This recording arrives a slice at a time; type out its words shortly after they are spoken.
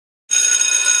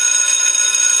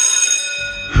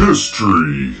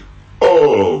History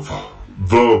of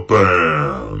the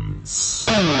Bands.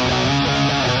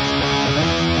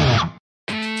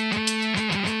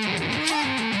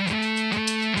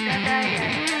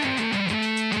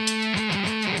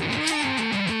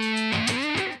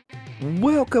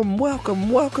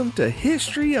 Welcome to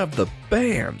History of the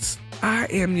Bands. I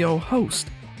am your host,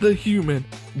 the human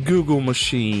Google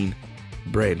machine,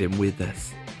 Brandon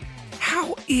Withers.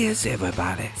 How is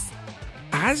everybody?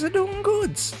 Eyes are doing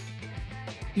goods.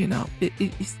 You know,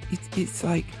 it's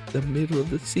like the middle of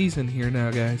the season here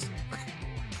now, guys.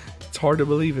 It's hard to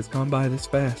believe it's gone by this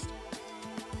fast.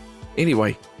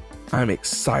 Anyway, I'm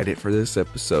excited for this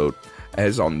episode,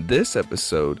 as on this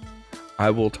episode,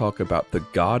 I will talk about the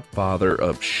godfather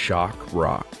of shock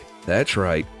rock. That's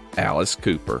right, Alice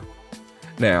Cooper.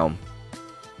 Now,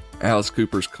 Alice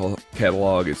Cooper's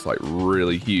catalog is like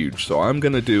really huge, so I'm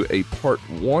going to do a part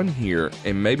 1 here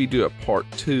and maybe do a part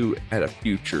 2 at a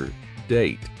future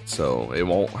date. So it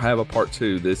won't have a part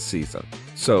 2 this season.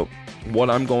 So what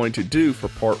I'm going to do for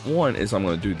part 1 is I'm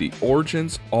going to do the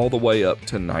origins all the way up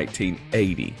to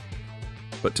 1980.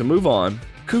 But to move on,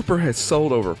 Cooper has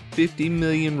sold over 50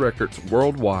 million records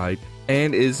worldwide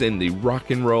and is in the Rock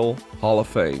and Roll Hall of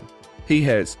Fame. He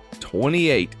has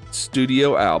 28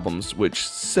 studio albums, which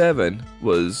 7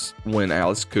 was when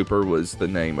Alice Cooper was the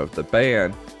name of the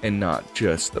band and not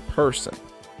just the person.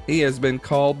 He has been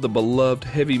called the beloved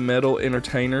heavy metal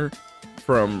entertainer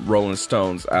from Rolling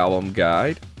Stone's album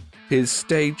guide. His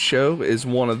stage show is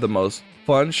one of the most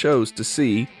fun shows to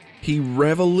see. He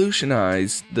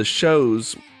revolutionized the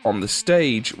shows on the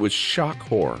stage with shock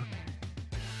horror.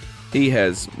 He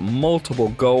has multiple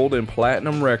gold and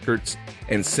platinum records,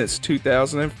 and since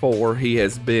 2004, he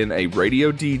has been a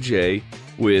radio DJ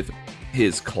with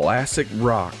his classic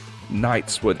rock,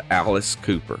 Nights with Alice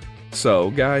Cooper.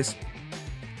 So, guys,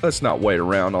 let's not wait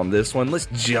around on this one. Let's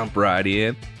jump right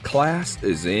in. Class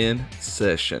is in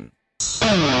session.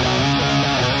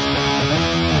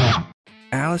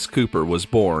 Alice Cooper was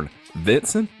born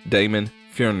Vincent Damon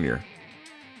Furnier.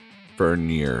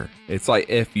 It's like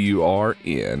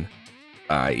Furnier.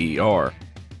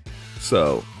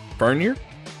 So, Furnier?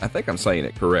 I think I'm saying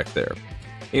it correct there.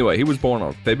 Anyway, he was born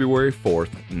on February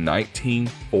 4th,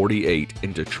 1948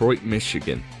 in Detroit,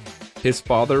 Michigan. His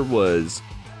father was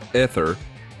Ether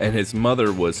and his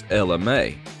mother was Ella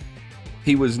May.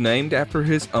 He was named after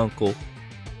his uncle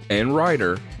and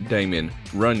writer, Damon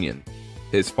Runyon.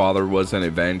 His father was an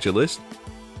evangelist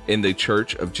in the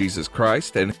Church of Jesus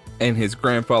Christ, and his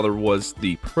grandfather was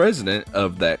the president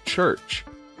of that church.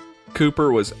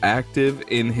 Cooper was active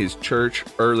in his church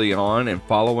early on, and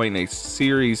following a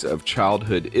series of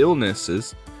childhood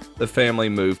illnesses, the family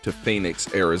moved to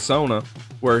Phoenix, Arizona,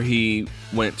 where he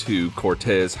went to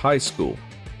Cortez High School.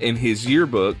 In his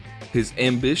yearbook, his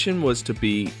ambition was to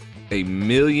be a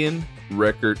million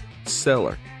record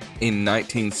seller. In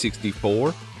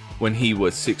 1964, when he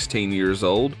was 16 years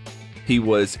old, he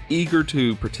was eager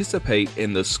to participate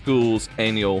in the school's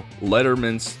annual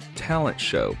Letterman's Talent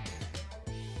Show.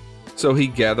 So he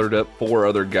gathered up 4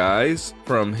 other guys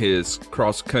from his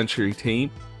cross-country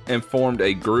team and formed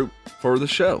a group for the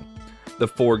show. The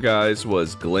 4 guys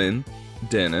was Glenn,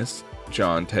 Dennis,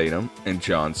 John Tatum, and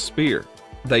John Spear.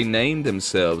 They named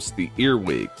themselves the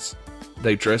Earwigs.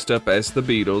 They dressed up as the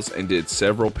Beatles and did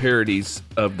several parodies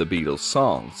of the Beatles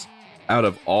songs. Out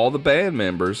of all the band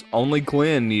members, only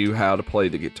Glenn knew how to play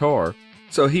the guitar,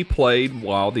 so he played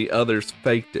while the others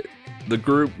faked it. The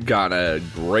group got a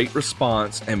great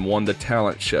response and won the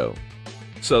talent show.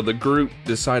 So the group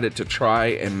decided to try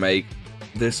and make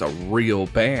this a real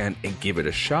band and give it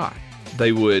a shot.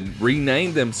 They would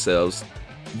rename themselves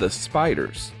the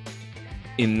Spiders.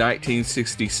 In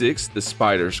 1966, the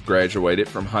Spiders graduated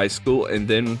from high school and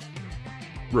then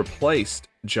replaced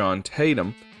John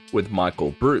Tatum with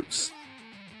Michael Bruce.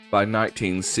 By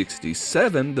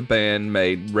 1967, the band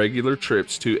made regular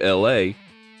trips to LA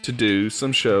to do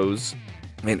some shows,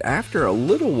 and after a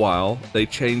little while, they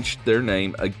changed their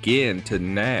name again to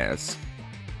Nazz.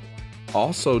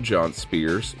 Also, John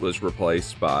Spears was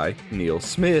replaced by Neil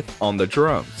Smith on the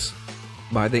drums.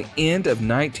 By the end of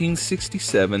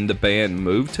 1967, the band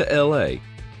moved to LA.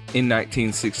 In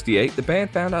 1968, the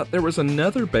band found out there was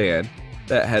another band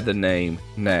that had the name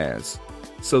Nazz.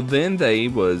 So then they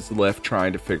was left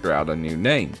trying to figure out a new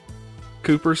name.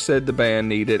 Cooper said the band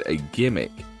needed a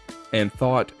gimmick and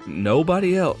thought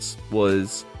nobody else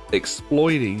was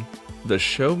exploiting the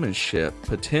showmanship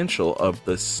potential of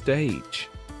the stage.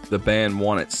 The band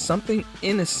wanted something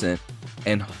innocent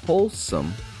and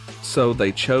wholesome, so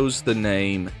they chose the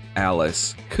name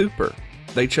Alice Cooper.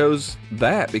 They chose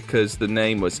that because the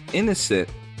name was innocent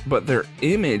but their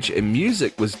image and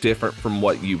music was different from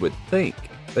what you would think.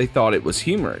 They thought it was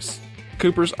humorous.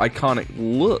 Cooper's iconic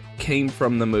look came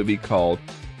from the movie called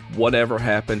Whatever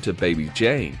Happened to Baby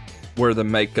Jane, where the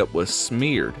makeup was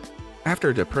smeared. After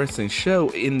a depressing show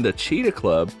in the Cheetah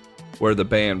Club, where the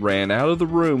band ran out of the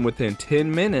room within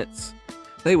 10 minutes,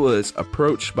 they was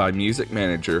approached by music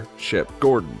manager Shep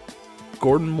Gordon.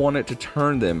 Gordon wanted to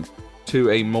turn them to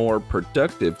a more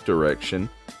productive direction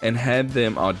and had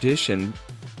them audition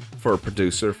for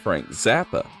producer Frank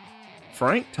Zappa.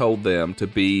 Frank told them to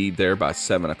be there by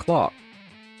 7 o'clock.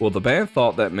 Well, the band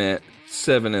thought that meant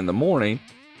 7 in the morning,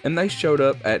 and they showed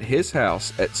up at his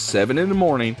house at 7 in the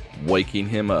morning, waking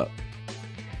him up.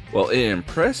 Well, it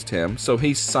impressed him, so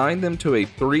he signed them to a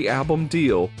 3-album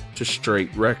deal to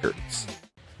Straight Records.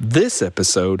 This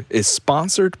episode is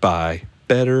sponsored by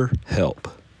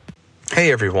BetterHelp.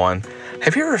 Hey everyone,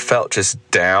 have you ever felt just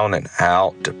down and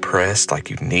out, depressed, like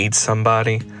you need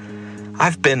somebody?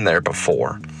 I've been there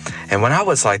before, and when I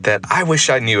was like that, I wish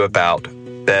I knew about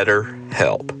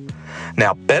BetterHelp.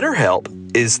 Now,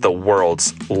 BetterHelp is the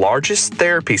world's largest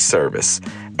therapy service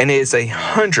and is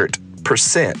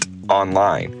 100%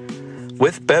 online.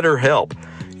 With BetterHelp,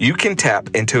 you can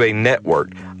tap into a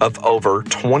network of over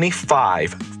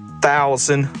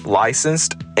 25,000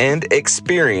 licensed and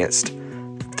experienced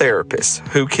therapists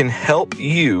who can help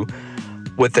you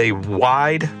with a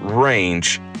wide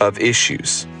range of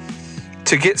issues.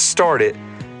 To get started,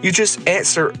 you just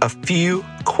answer a few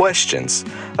questions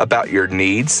about your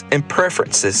needs and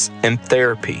preferences in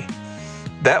therapy.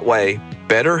 That way,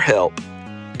 BetterHelp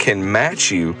can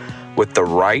match you with the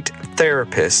right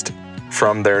therapist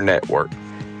from their network.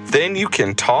 Then you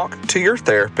can talk to your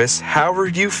therapist however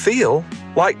you feel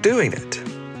like doing it.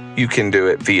 You can do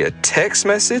it via text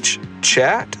message,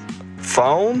 chat,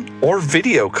 phone, or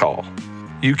video call.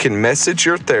 You can message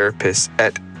your therapist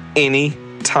at any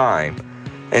time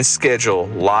and schedule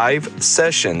live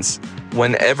sessions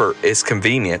whenever it's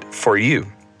convenient for you.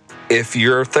 If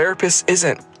your therapist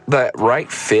isn't that right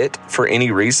fit for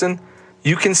any reason,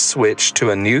 you can switch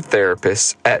to a new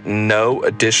therapist at no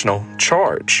additional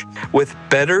charge. With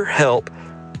BetterHelp,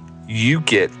 you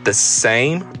get the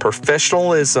same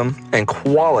professionalism and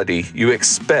quality you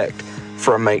expect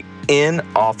from an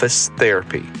in-office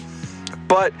therapy,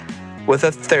 but with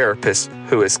a therapist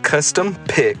who is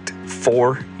custom-picked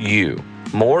for you.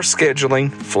 More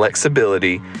scheduling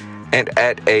flexibility and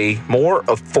at a more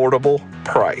affordable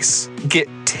price. Get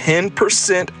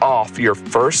 10% off your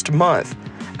first month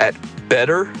at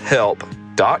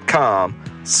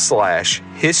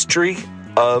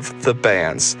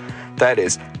BetterHelp.com/historyofthebands. That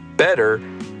is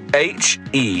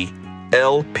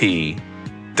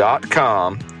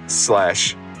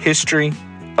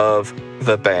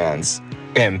BetterHelp.com/historyofthebands.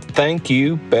 And thank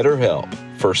you, BetterHelp,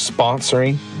 for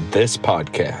sponsoring this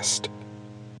podcast.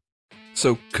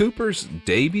 So Cooper's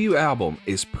debut album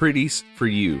is Pretty for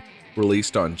You,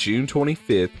 released on June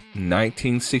 25th,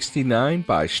 1969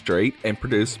 by Straight and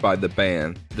produced by the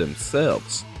band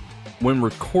themselves. When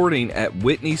recording at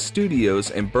Whitney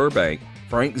Studios in Burbank,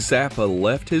 Frank Zappa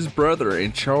left his brother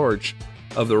in charge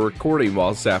of the recording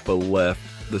while Zappa left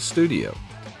the studio.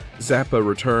 Zappa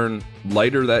returned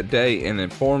later that day and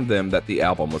informed them that the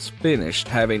album was finished,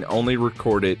 having only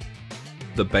recorded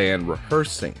the band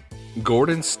rehearsing.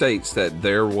 Gordon states that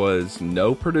there was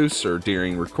no producer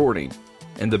during recording,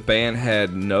 and the band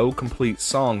had no complete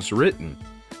songs written,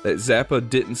 that Zappa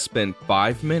didn't spend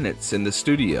 5 minutes in the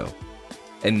studio,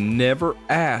 and never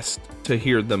asked to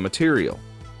hear the material.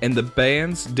 And the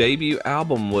band's debut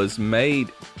album was made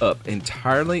up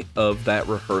entirely of that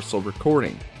rehearsal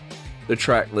recording. The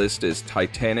track list is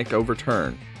Titanic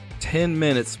Overturned, 10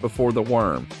 Minutes Before the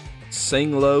Worm,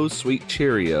 Sing Low Sweet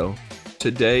Cheerio,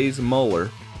 Today's Muller,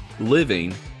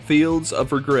 Living, Fields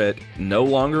of Regret, No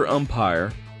Longer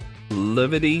Umpire,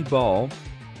 Livity Ball,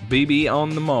 BB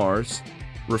on the Mars,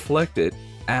 Reflected,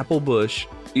 Apple Bush,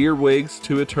 Earwigs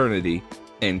to Eternity,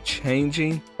 and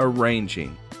Changing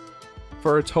Arranging,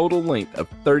 for a total length of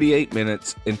 38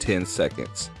 minutes and 10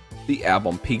 seconds. The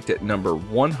album peaked at number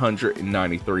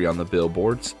 193 on the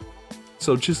billboards,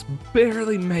 so just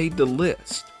barely made the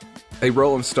list. A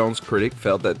Rolling Stones critic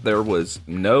felt that there was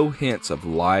no hints of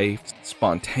life,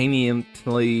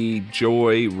 spontaneity,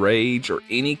 joy, rage, or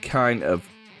any kind of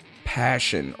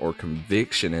passion or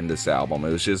conviction in this album.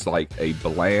 It was just like a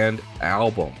bland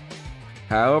album.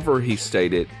 However, he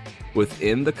stated,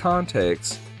 within the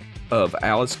context of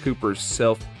Alice Cooper's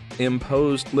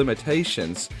self-imposed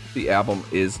limitations, the album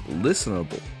is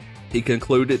listenable. He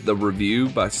concluded the review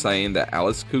by saying that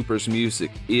Alice Cooper's music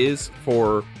is,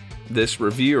 for this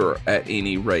reviewer at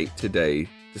any rate today,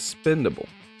 dispensable.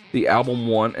 The album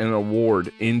won an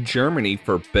award in Germany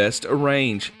for Best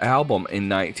Arranged Album in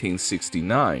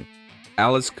 1969.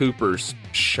 Alice Cooper's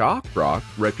shock rock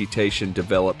reputation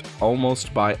developed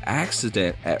almost by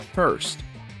accident at first.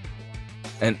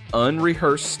 An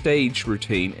unrehearsed stage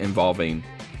routine involving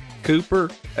Cooper,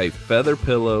 a feather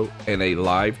pillow, and a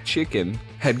live chicken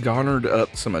had garnered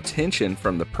up some attention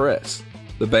from the press.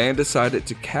 The band decided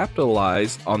to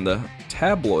capitalize on the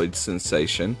tabloid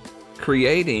sensation,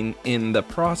 creating in the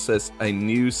process a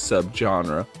new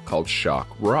subgenre called shock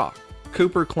rock.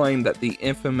 Cooper claimed that the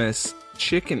infamous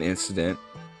chicken incident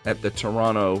at the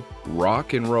Toronto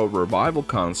Rock and Roll Revival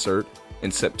concert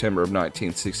in September of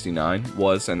 1969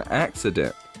 was an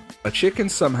accident. A chicken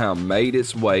somehow made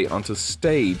its way onto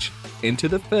stage into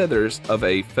the feathers of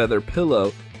a feather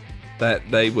pillow that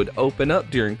they would open up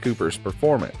during Cooper's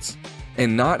performance.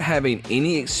 And not having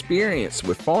any experience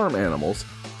with farm animals,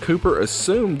 Cooper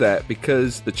assumed that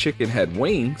because the chicken had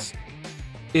wings,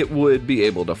 it would be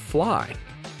able to fly.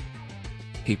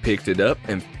 He picked it up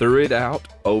and threw it out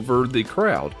over the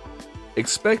crowd,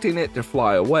 expecting it to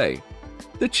fly away.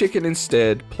 The chicken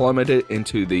instead plummeted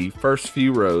into the first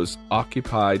few rows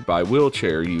occupied by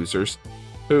wheelchair users,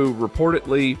 who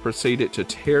reportedly proceeded to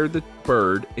tear the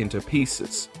bird into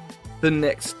pieces. The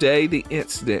next day, the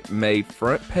incident made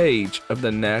front page of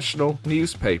the national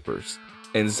newspapers,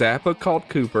 and Zappa called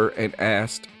Cooper and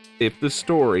asked if the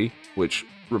story, which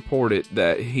reported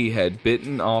that he had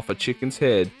bitten off a chicken's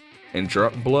head and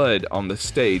drunk blood on the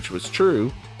stage, was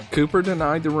true. Cooper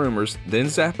denied the rumors. Then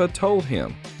Zappa told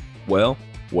him, "Well,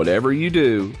 whatever you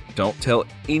do, don't tell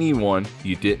anyone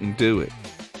you didn't do it."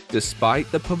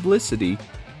 Despite the publicity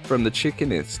from the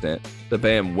chicken incident, the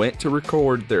band went to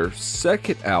record their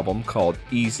second album called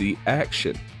Easy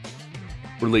Action,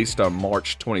 released on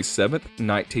March 27,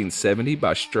 1970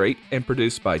 by Strait and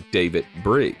produced by David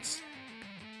Briggs.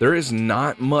 There is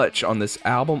not much on this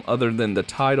album other than the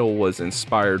title was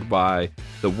inspired by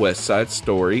the West Side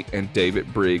Story and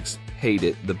David Briggs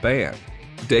hated the band.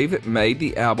 David made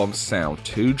the album sound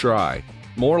too dry,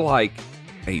 more like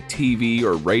a TV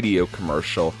or radio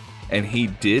commercial, and he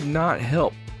did not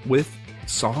help with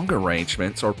song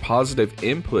arrangements or positive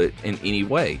input in any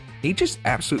way. He just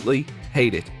absolutely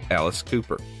hated Alice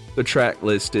Cooper. The track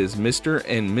list is Mr.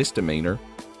 and Misdemeanor,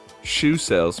 Shoe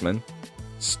Salesman,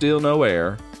 Still No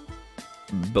Air,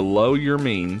 Below Your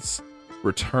Means,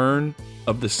 Return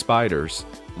of the Spiders,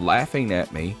 Laughing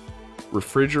at Me,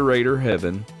 Refrigerator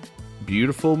Heaven,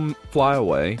 Beautiful Fly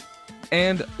Away,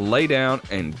 and Lay Down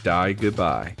and Die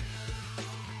Goodbye,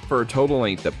 for a total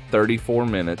length of 34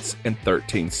 minutes and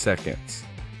 13 seconds.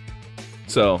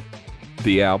 So,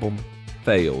 the album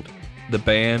failed. The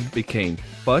band became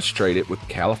frustrated with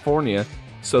California,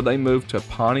 so they moved to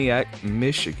Pontiac,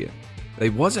 Michigan. They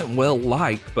wasn't well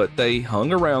liked, but they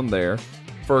hung around there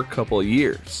for a couple of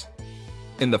years.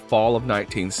 In the fall of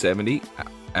 1970,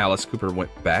 Alice Cooper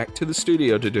went back to the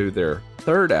studio to do their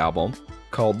third album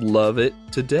called Love It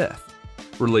to Death,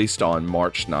 released on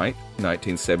March 9,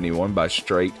 1971 by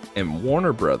Strait and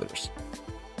Warner Brothers.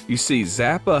 You see,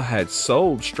 Zappa had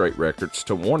sold Strait Records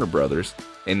to Warner Brothers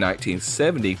in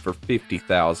 1970 for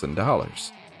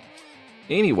 $50,000.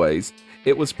 Anyways,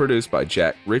 it was produced by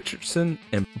Jack Richardson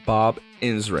and Bob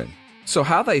Ezrin. So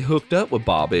how they hooked up with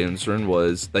Bob Ezrin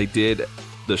was they did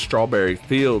the Strawberry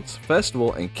Fields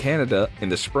Festival in Canada in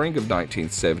the spring of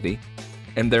 1970,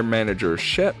 and their manager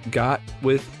Shep got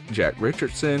with Jack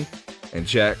Richardson, and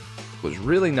Jack was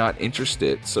really not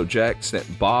interested, so Jack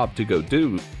sent Bob to go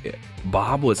do it.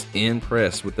 Bob was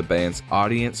impressed with the band's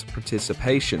audience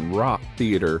participation, rock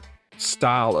theater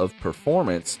style of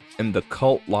performance, and the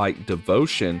cult-like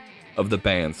devotion of the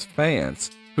band's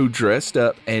fans, who dressed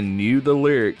up and knew the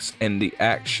lyrics and the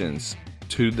actions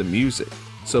to the music.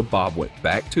 So Bob went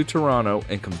back to Toronto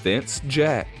and convinced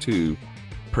Jack to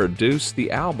produce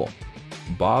the album.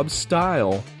 Bob's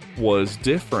style was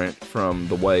different from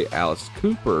the way Alice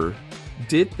Cooper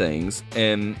did things,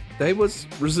 and they was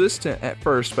resistant at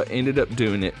first but ended up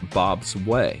doing it Bob's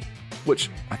way, which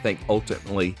I think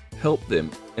ultimately helped them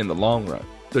in the long run.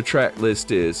 The track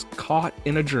list is Caught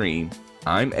in a Dream,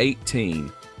 I'm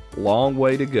 18, Long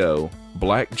Way to Go,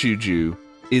 Black Juju,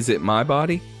 Is It My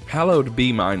Body, Hallowed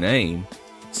Be My Name,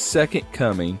 Second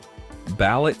Coming,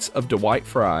 Ballads of Dwight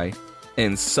Fry,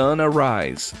 and Sun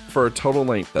Arise, for a total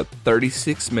length of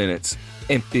 36 minutes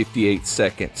and 58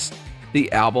 seconds.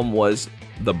 The album was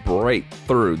the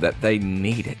breakthrough that they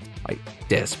needed, like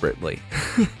desperately.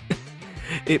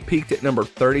 It peaked at number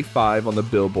 35 on the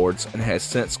billboards and has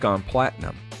since gone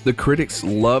platinum. The critics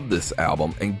loved this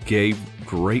album and gave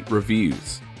great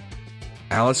reviews.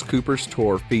 Alice Cooper's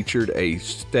tour featured a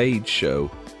stage show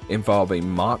involving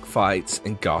mock fights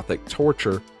and gothic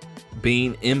torture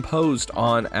being imposed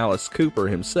on Alice Cooper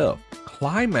himself,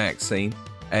 climaxing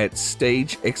at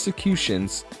stage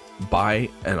executions by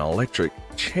an electric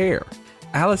chair.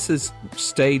 Alice's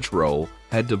stage role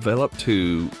had developed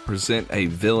to present a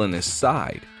villainous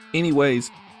side. Anyways,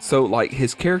 so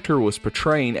his character was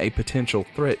portraying a potential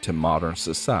threat to modern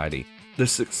society. The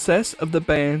success of the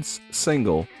band's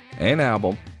single and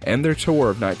album and their tour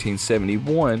of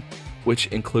 1971, which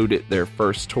included their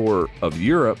first tour of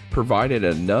Europe, provided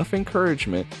enough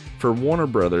encouragement for Warner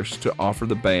Brothers to offer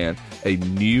the band a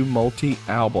new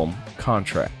multi-album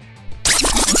contract.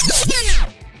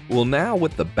 Well, now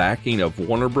with the backing of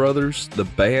Warner Brothers, the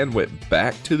band went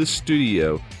back to the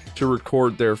studio to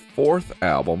record their fourth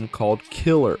album called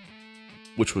Killer,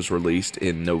 which was released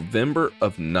in November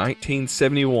of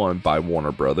 1971 by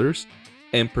Warner Brothers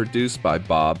and produced by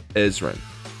Bob Ezrin.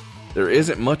 There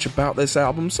isn't much about this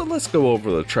album, so let's go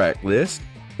over the track list.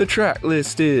 The track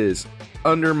list is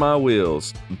Under My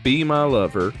Wheels, Be My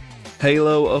Lover,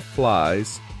 Halo of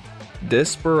Flies,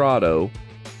 Desperado,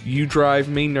 You Drive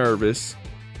Me Nervous,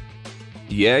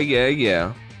 Yeah Yeah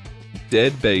Yeah,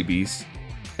 Dead Babies,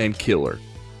 and Killer,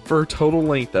 for a total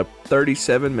length of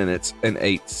 37 minutes and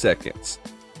 8 seconds.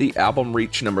 The album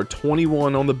reached number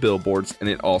 21 on the billboards, and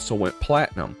it also went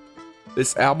platinum.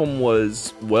 This album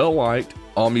was well liked.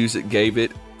 AllMusic gave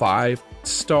it 5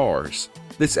 stars.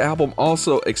 This album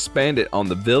also expanded on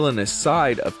the villainous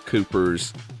side of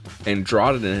Cooper's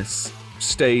androgynous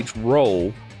stage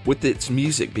role, with its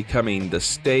music becoming the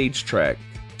stage track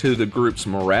to the group's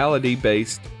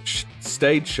morality-based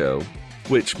stage show,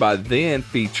 which by then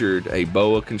featured a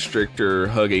boa constrictor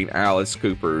hugging Alice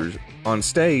Cooper on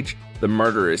stage, the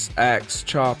murderous axe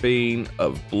chopping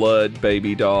of blood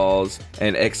baby dolls,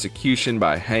 and execution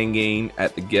by hanging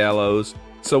at the gallows.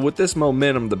 So with this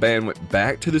momentum, the band went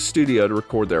back to the studio to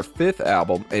record their fifth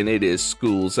album, and it is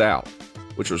School's Out,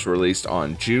 which was released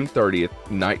on June 30th,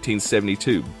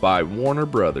 1972 by Warner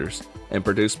Brothers and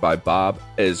produced by Bob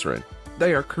Ezrin.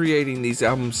 They are creating these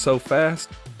albums so fast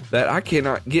that I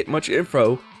cannot get much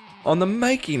info on the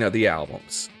making of the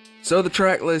albums. So the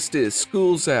track list is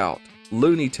School's Out,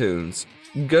 Looney Tunes,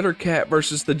 Gutter Cat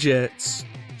vs. the Jets,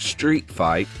 Street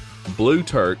Fight, Blue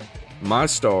Turk, My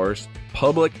Stars,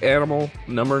 Public Animal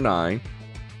Number 9,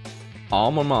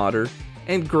 Alma Mater,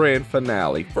 and Grand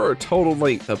Finale, for a total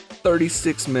length of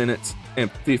 36 minutes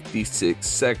and 56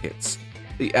 seconds.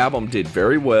 The album did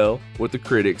very well with the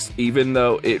critics, even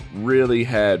though it really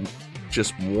had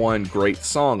just one great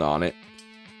song on it.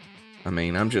 I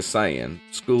mean, I'm just saying,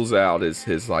 School's Out is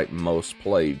his most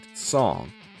played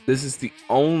song. This is the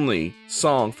only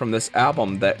song from this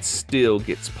album that still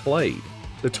gets played.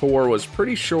 The tour was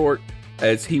pretty short,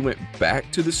 as he went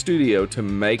back to the studio to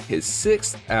make his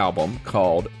sixth album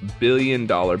called Billion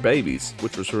Dollar Babies,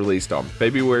 which was released on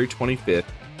February 25th,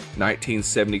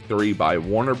 1973 by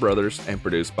Warner Brothers and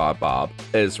produced by Bob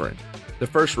Ezrin. The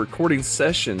first recording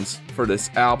sessions for this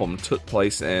album took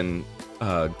place in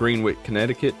Greenwich,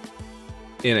 Connecticut,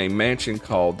 in a mansion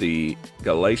called the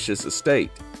Galashius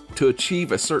Estate. To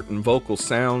achieve a certain vocal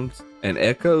sound and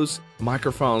echoes,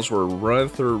 microphones were run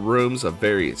through rooms of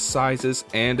various sizes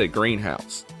and a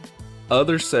greenhouse.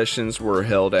 Other sessions were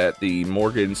held at the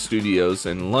Morgan Studios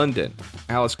in London.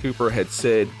 Alice Cooper had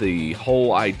said the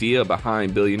whole idea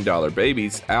behind Billion Dollar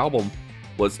Babies album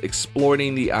was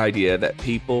exploiting the idea that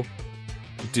people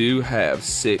do have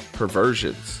sick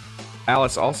perversions.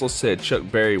 Alice also said Chuck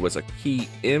Berry was a key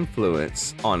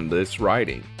influence on this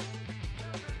writing.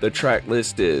 The track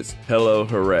list is Hello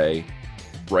Hooray,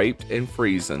 Raped and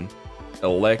Freezin',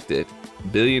 Elected,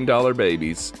 Billion Dollar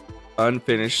Babies,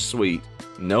 Unfinished Sweet,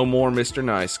 No More Mr.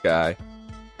 Nice Guy,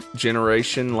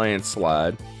 Generation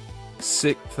Landslide,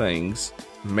 Sick Things,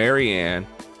 Marianne,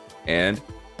 and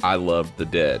I Love the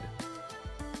Dead,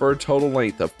 for a total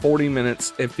length of 40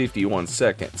 minutes and 51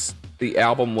 seconds. The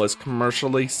album was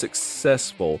commercially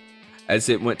successful as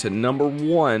it went to number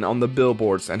 1 on the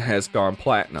billboards and has gone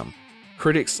platinum.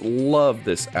 Critics love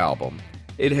this album.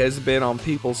 It has been on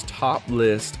people's top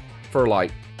list for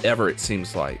ever, it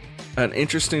seems like. An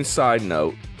interesting side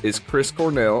note is Chris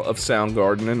Cornell of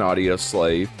Soundgarden and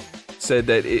Audioslave said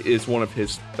that it is one of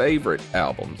his favorite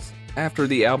albums. After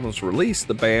the album's release,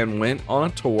 the band went on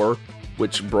a tour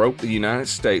which broke the United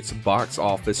States box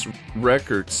office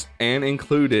records and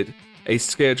included a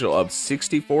schedule of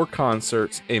 64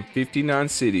 concerts in 59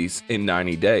 cities in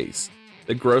 90 days.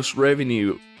 The gross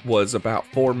revenue was about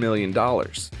 $4 million.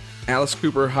 Alice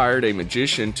Cooper hired a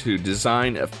magician to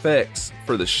design effects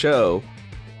for the show,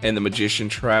 and the magician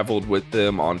traveled with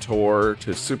them on tour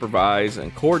to supervise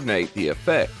and coordinate the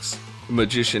effects. The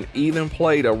magician even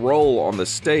played a role on the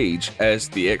stage as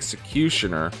the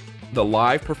executioner. The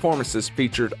live performances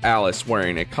featured Alice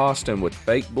wearing a costume with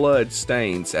fake blood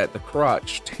stains at the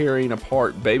crotch, tearing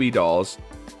apart baby dolls,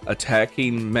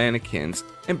 attacking mannequins,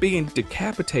 and being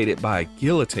decapitated by a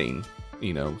guillotine.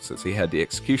 You know, since he had the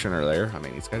executioner there, I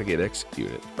mean, he's got to get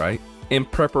executed, right? In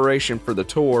preparation for the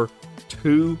tour,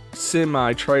 2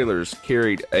 semi-trailers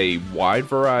carried a wide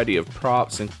variety of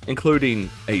props, including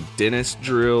a dentist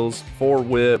drills, 4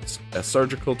 whips, a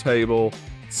surgical table,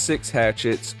 6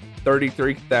 hatchets,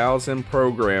 33,000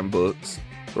 program books,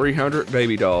 300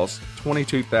 baby dolls,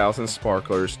 22,000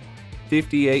 sparklers,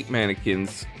 58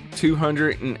 mannequins,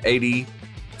 280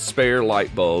 spare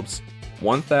light bulbs,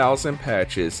 1,000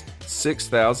 patches,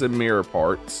 6,000 mirror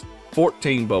parts,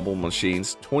 14 bubble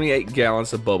machines, 28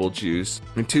 gallons of bubble juice,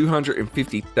 and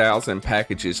 250,000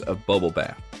 packages of bubble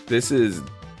bath. This is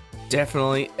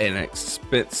definitely an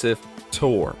expensive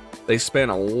tour. They spent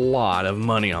a lot of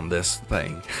money on this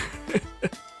thing.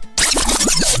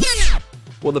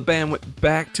 Well, the band went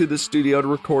back to the studio to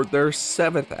record their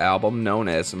 7th album, known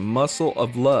as Muscle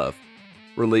of Love,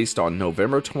 released on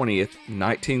November 20th,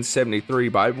 1973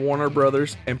 by Warner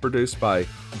Brothers and produced by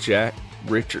Jack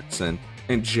Richardson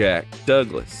and Jack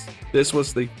Douglas. This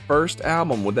was the first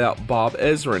album without Bob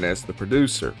Ezrin as the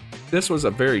producer. This was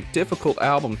a very difficult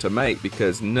album to make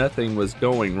because nothing was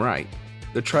going right.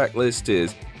 The track list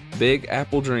is Big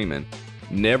Apple Dreamin',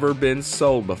 Never Been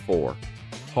Sold Before,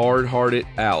 Hard-Hearted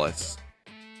Alice,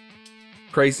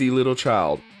 Crazy Little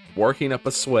Child, Working Up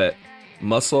a Sweat,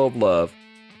 Muscle of Love,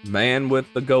 Man with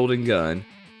the Golden Gun,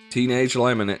 Teenage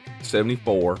Laminate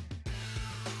 74,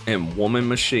 and Woman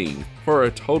Machine, for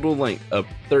a total length of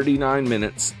 39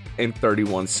 minutes and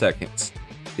 31 seconds.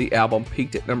 The album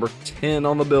peaked at number 10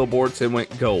 on the billboards and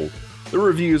went gold. The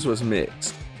reviews was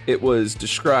mixed. It was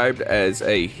described as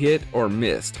a hit or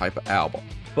miss type of album.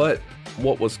 But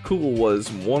what was cool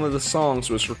was one of the songs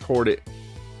was recorded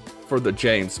for the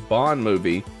James Bond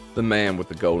movie, The Man with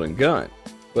the Golden Gun.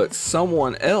 But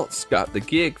someone else got the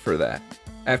gig for that.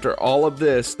 After all of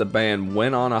this, the band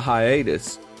went on a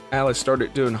hiatus. Alice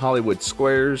started doing Hollywood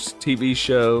Squares TV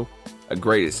show, a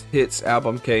greatest hits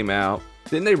album came out.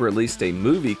 Then they released a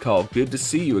movie called Good to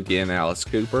See You Again, Alice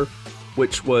Cooper,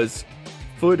 which was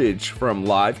footage from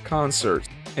live concerts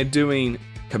and doing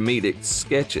comedic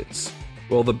sketches.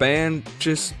 Well, the band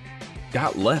just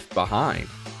got left behind.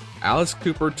 Alice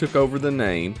Cooper took over the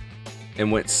name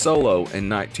and went solo in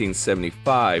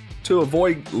 1975 to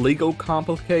avoid legal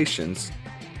complications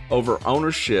over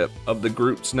ownership of the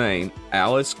group's name.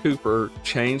 Alice Cooper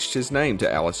changed his name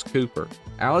to Alice Cooper.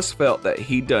 Alice felt that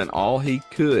he'd done all he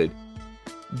could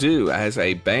do as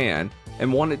a band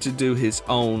and wanted to do his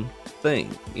own thing,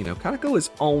 kind of go his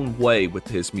own way with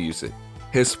his music.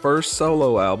 His first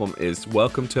solo album is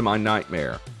Welcome to My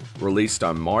Nightmare, released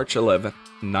on March 11th,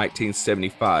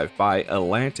 1975 by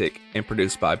Atlantic and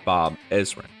produced by Bob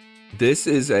Ezrin. This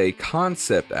is a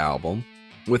concept album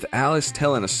with Alice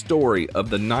telling a story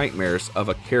of the nightmares of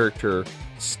a character,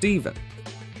 Steven.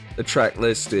 The track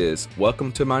list is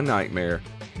Welcome to My Nightmare,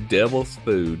 Devil's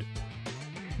Food,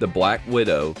 The Black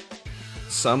Widow,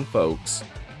 Some Folks,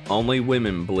 Only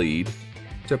Women Bleed,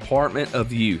 Department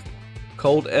of Youth,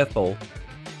 Cold Ethel,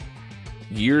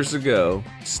 Years Ago,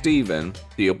 Steven,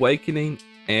 The Awakening,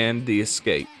 and The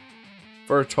Escape,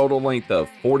 for a total length of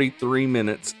 43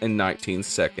 minutes and 19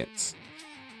 seconds.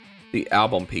 The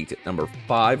album peaked at number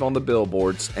 5 on the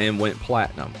billboards and went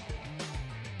platinum.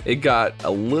 It got a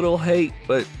little hate,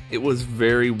 but it was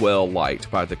very well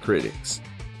liked by the critics.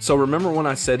 So remember when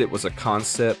I said it was a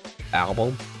concept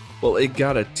album? Well, it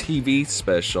got a TV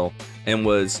special and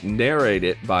was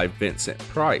narrated by Vincent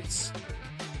Price,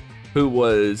 who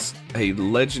was a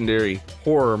legendary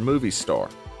horror movie star.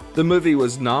 The movie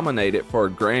was nominated for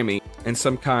a Grammy and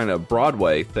some kind of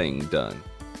Broadway thing done.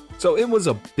 So it was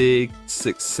a big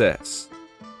success.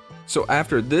 So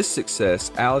after this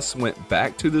success, Alice went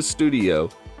back to the studio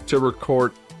to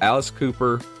record Alice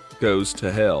Cooper Goes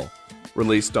to Hell,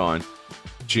 released on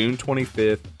June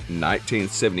 25th,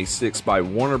 1976 by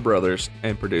Warner Brothers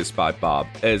and produced by Bob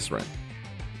Ezrin.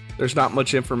 There's not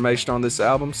much information on this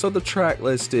album, so the track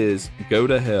list is Go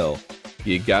to Hell,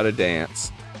 You Gotta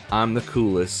Dance, I'm the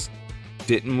Coolest,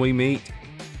 Didn't We Meet,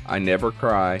 I Never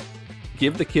Cry,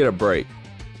 Give the Kid a Break,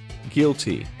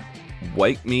 Guilty,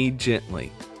 Wake Me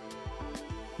Gently,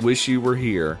 Wish You Were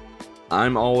Here,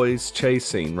 I'm Always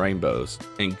Chasing Rainbows,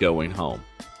 and Going Home,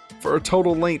 for a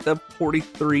total length of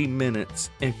 43 minutes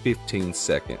and 15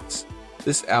 seconds.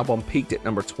 This album peaked at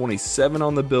number 27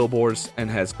 on the billboards and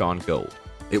has gone gold.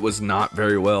 It was not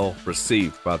very well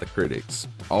received by the critics.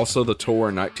 Also, the tour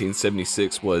in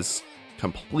 1976 was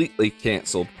completely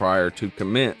canceled prior to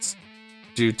commence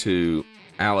due to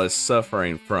Alice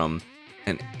suffering from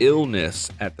an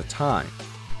illness at the time.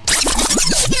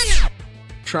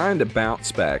 Trying to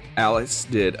bounce back, Alice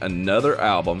did another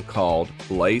album called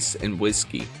Lace and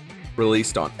Whiskey,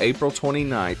 released on April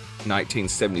 29,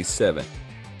 1977,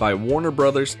 by Warner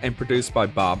Brothers and produced by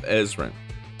Bob Ezrin.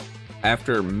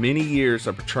 After many years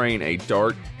of portraying a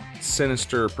dark,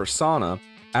 sinister persona,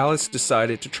 Alice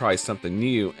decided to try something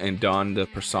new and donned the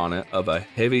persona of a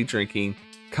heavy-drinking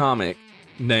comic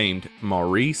named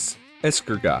Maurice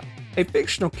Escargot, a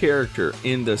fictional character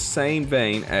in the same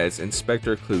vein as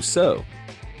Inspector Clouseau.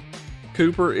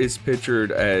 Cooper is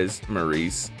pictured as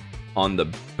Maurice on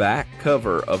the back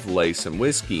cover of Lace and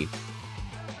Whiskey,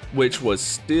 which was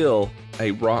still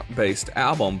a rock-based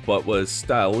album but was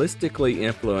stylistically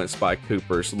influenced by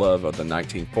Cooper's love of the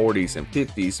 1940s and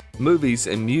 50s movies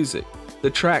and music. The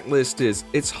track list is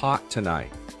It's Hot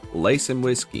Tonight, Lace and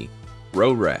Whiskey,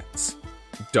 Row Rats,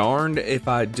 Darned If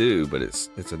I Do, but it's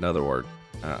another word.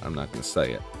 I'm not going to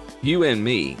say it. You and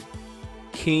Me,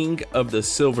 King of the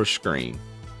Silver Screen,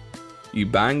 You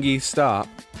Bangy Stop.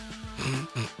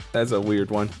 That's a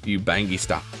weird one. You Bangy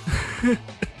Stop.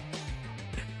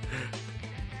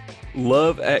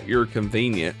 Love at Your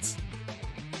Convenience.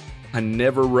 I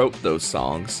Never Wrote Those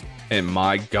Songs. And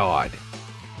My God.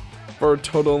 For a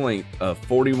total length of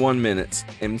 41 minutes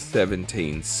and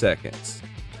 17 seconds.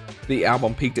 The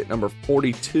album peaked at number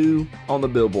 42 on the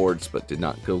billboards but did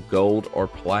not go gold or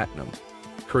platinum.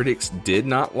 Critics did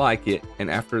not like it,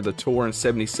 and after the tour in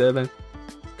 77,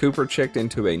 Cooper checked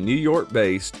into a New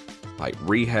York-based like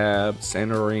rehab,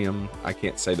 sanatorium, I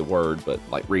can't say the word, but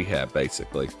like rehab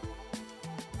basically,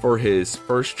 for his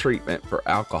first treatment for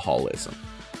alcoholism.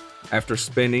 After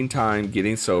spending time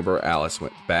getting sober, Alice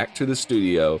went back to the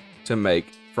studio to make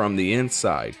From the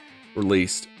Inside,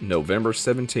 released November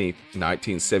 17,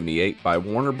 1978 by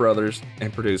Warner Brothers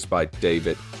and produced by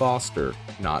David Foster,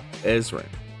 not Ezrin.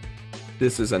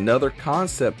 This is another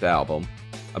concept album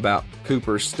about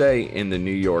Cooper's stay in the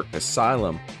New York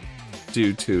asylum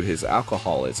due to his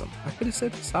alcoholism. I could have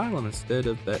said asylum instead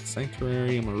of that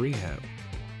sanctuarium or rehab.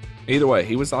 Either way,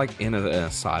 he was like in an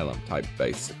asylum type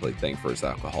basically thing for his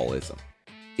alcoholism.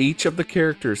 Each of the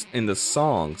characters in the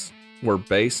songs were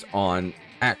based on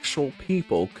actual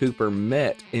people Cooper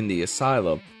met in the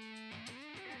asylum.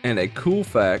 And a cool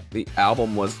fact, the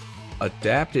album was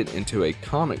adapted into a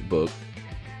comic book,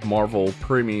 Marvel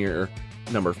Premiere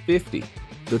number 50.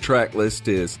 The track list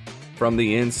is From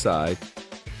the Inside,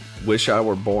 Wish I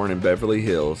Were Born in Beverly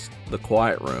Hills, The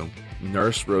Quiet Room,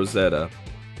 Nurse Rosetta,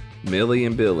 Millie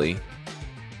and Billy,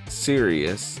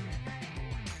 Sirius,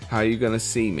 How You Gonna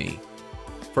See Me,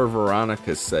 For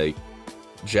Veronica's Sake,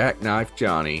 Jackknife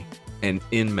Johnny, and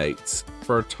Inmates,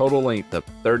 for a total length of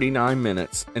 39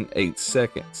 minutes and 8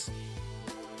 seconds.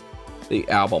 The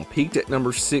album peaked at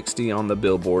number 60 on the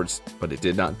billboards, but it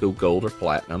did not go gold or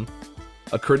platinum.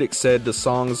 A critic said the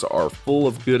songs are full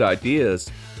of good ideas,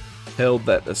 held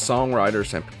that the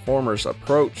songwriters and performers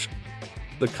approach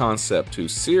the concept too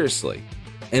seriously,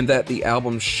 and that the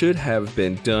album should have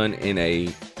been done in a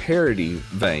parody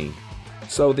vein.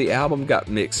 So the album got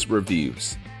mixed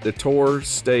reviews. The tour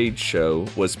stage show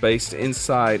was based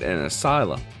inside an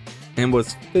asylum and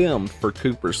was filmed for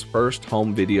Cooper's first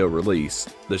home video release,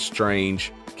 The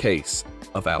Strange Case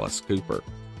of Alice Cooper,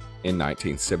 in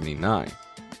 1979.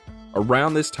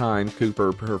 Around this time,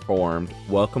 Cooper performed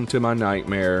Welcome to My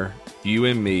Nightmare, You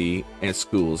and Me, and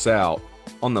School's Out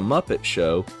on The Muppet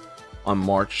Show on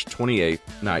March 28,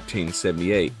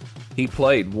 1978. He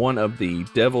played one of the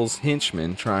Devil's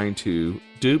henchmen trying to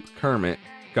dupe Kermit,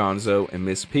 Gonzo, and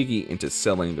Miss Piggy into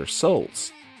selling their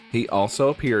souls. He also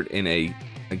appeared in a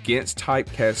against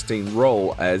typecasting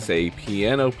role as a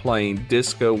piano-playing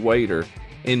disco waiter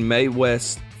in Mae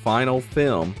West's final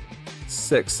film,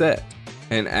 Sextet,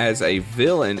 and as a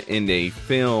villain in the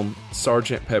film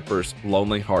Sgt. Pepper's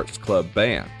Lonely Hearts Club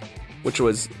Band, which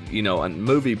was, a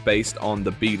movie based on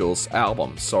the Beatles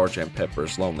album, Sgt.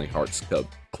 Pepper's Lonely Hearts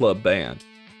Club Band.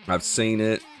 I've seen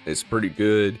it. It's pretty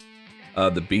good.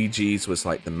 The Bee Gees was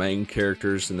like the main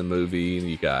characters in the movie.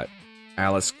 You got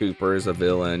Alice Cooper as a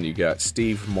villain. You got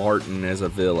Steve Martin as a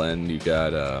villain. You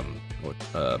got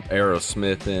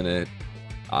Aerosmith in it.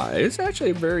 It's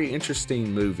actually a very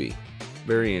interesting movie.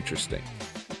 Very interesting.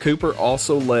 Cooper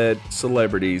also led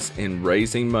celebrities in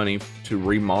raising money to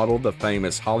remodel the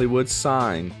famous Hollywood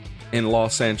sign in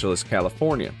Los Angeles,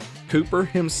 California. Cooper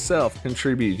himself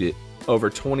contributed over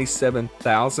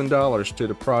 $27,000 to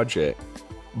the project,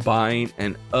 buying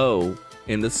an O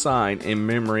in the sign in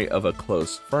memory of a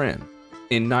close friend.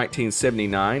 In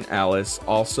 1979, Alice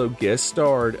also guest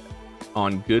starred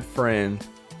on good friend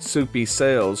Soupy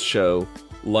Sales' show,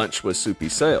 Lunch with Soupy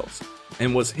Sales,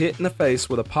 and was hit in the face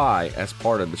with a pie as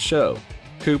part of the show.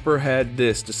 Cooper had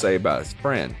this to say about his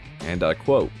friend, and I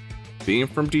quote, "Being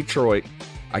from Detroit,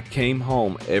 I came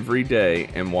home every day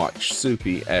and watched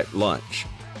Soupy at lunch.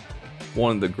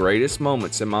 One of the greatest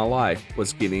moments in my life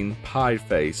was getting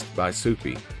pie-faced by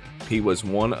Soupy. He was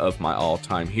one of my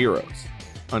all-time heroes."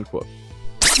 Unquote.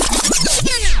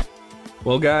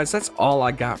 Well, guys, that's all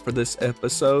I got for this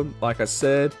episode. Like I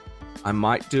said, I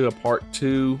might do a part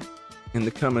 2 in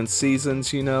the coming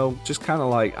seasons, just kind of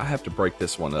like, I have to break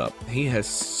this one up. He has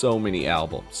so many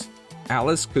albums.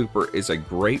 Alice Cooper is a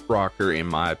great rocker in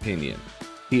my opinion.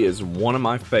 He is one of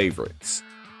my favorites.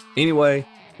 Anyway,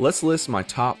 let's list my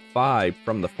top 5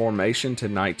 from the formation to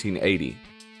 1980.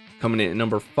 Coming in at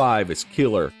number 5 is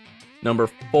Killer. Number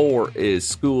 4 is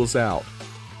School's Out.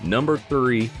 Number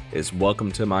 3 is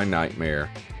Welcome to My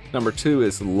Nightmare. Number 2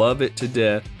 is Love It to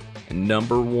Death. And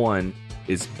number 1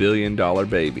 is Billion Dollar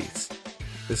Babies.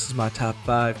 This is my top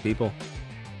 5, people.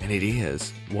 And it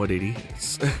is what it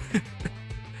is.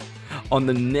 On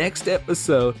the next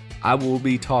episode, I will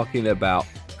be talking about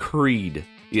Creed.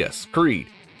 Yes, Creed.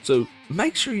 So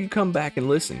make sure you come back and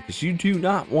listen, because you do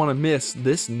not want to miss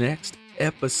this next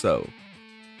episode.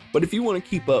 But if you want to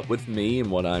keep up with me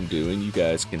and what I'm doing, you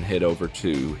guys can head over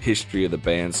to History of the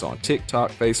Bands on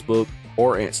TikTok, Facebook,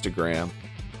 or Instagram.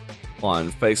 On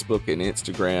Facebook and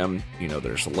Instagram,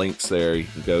 there's links there. You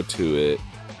can go to it.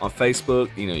 On Facebook,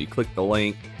 you click the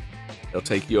link. It'll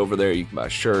take you over there. You can buy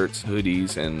shirts,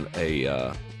 hoodies, and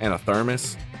a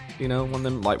thermos. One of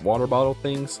them like water bottle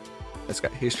things. That's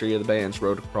got History of the Bands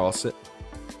wrote across it.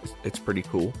 It's pretty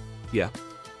cool. Yeah,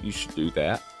 you should do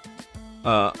that.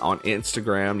 On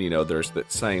Instagram, there's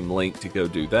that same link to go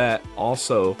do that.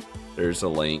 Also, there's a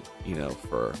link,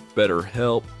 for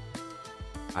BetterHelp.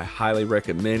 I highly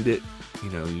recommend it.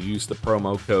 You use the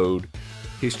promo code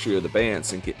History of the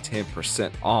Bands and get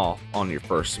 10% off on your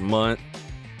first month.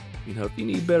 If you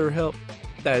need BetterHelp,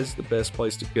 that is the best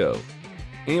place to go.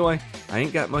 Anyway, I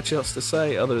ain't got much else to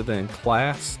say other than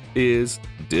class is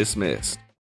dismissed.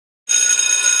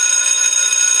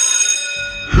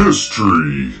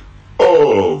 History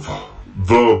of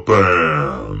the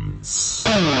Bands.